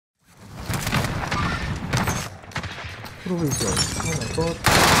all these guys? Oh my god.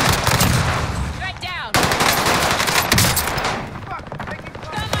 Threat down.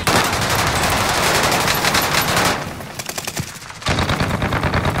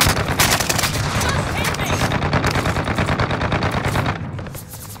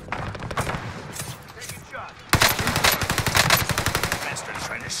 Bastard's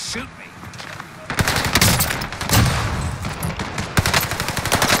trying to shoot me.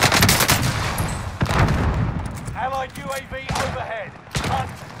 Allied UAV overhead. Hunt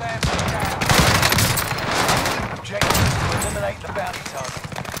them down. Objective is to eliminate the bounty target.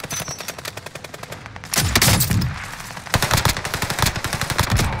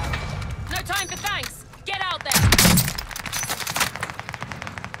 No time for thanks. Get out there.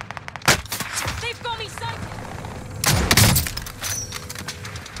 They've got me sighted.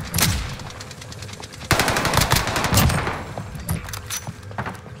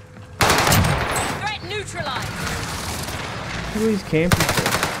 Threat neutralized. Who are these camping for?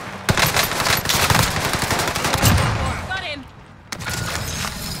 Got him.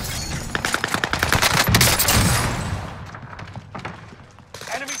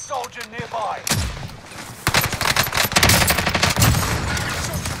 Enemy soldier nearby.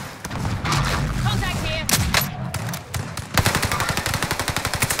 Contact here.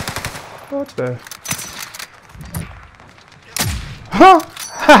 What the? Huh?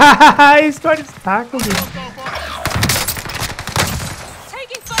 He's trying to tackle me.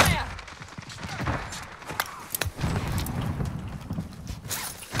 Taking fire.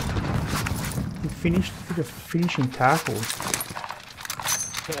 He finished with a finishing tackle.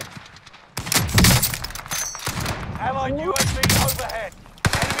 Allied UAV overhead.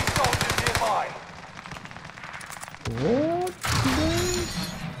 Enemy soldier nearby. What?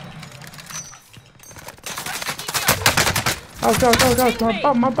 Oh, go, go, go, my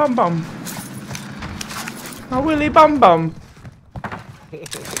bum, my bum bum. My willy bum bum.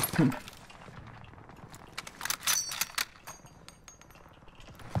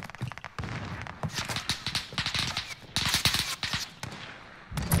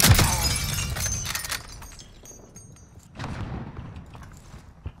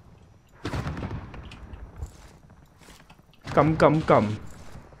 Come.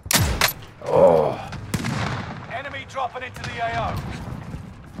 Oh. Enemy dropping into the AO.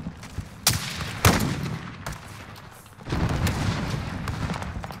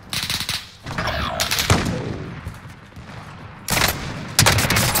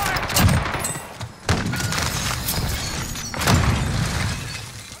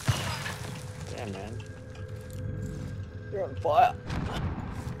 Yeah, man. You're on fire.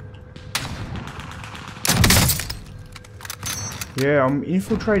 Yeah, I'm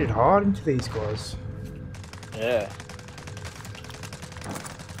infiltrated hard into these guys. Yeah.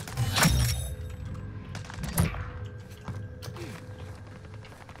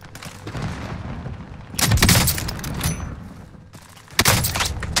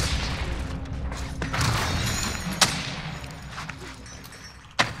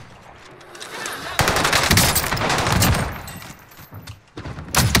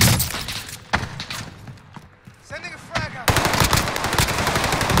 Sending a frag out.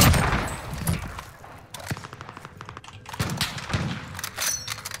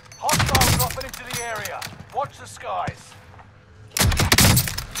 Hostile dropping into the area. Watch the skies.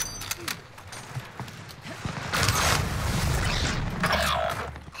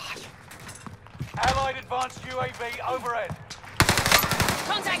 Allied advanced UAV overhead.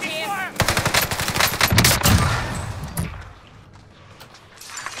 Contact here.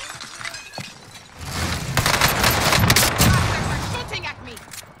 Shooting at me.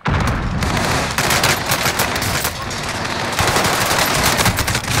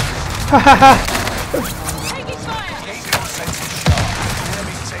 Taking fire. Keep your senses sharp. The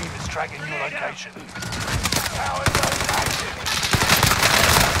enemy team is tracking your location. Power zone active.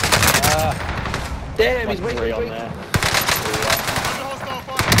 Damn, he's weak on there.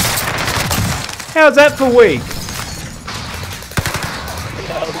 How's that for weak?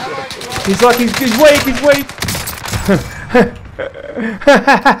 He's like, he's weak, he's weak.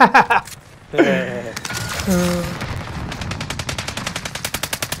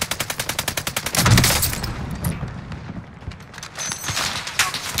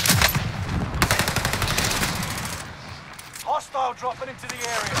 Hostile dropping into the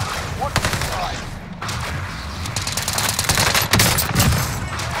area. Watch the skies.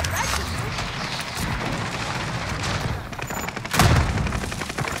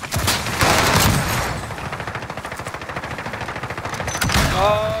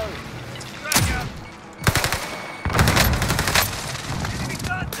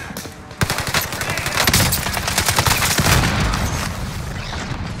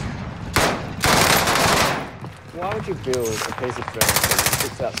 would you build a piece of furniture that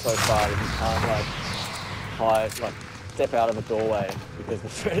sticks out so far that you can't like hide, like step out of a doorway because the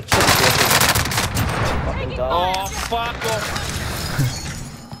furniture fucking done. Oh, fuck off!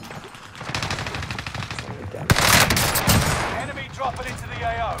 Enemy dropping into the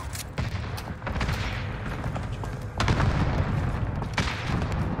AO.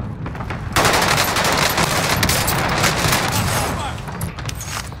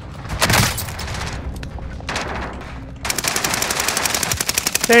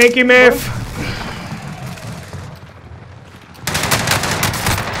 Thank you, Miff.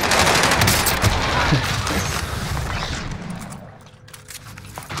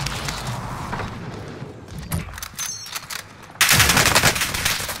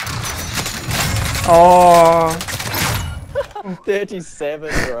 Oh, 37,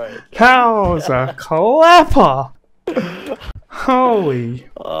 bro. that was a clapper. Holy.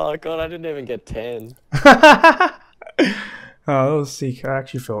 Oh god, I didn't even get 10. Oh, that was sick. I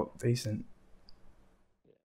actually felt decent.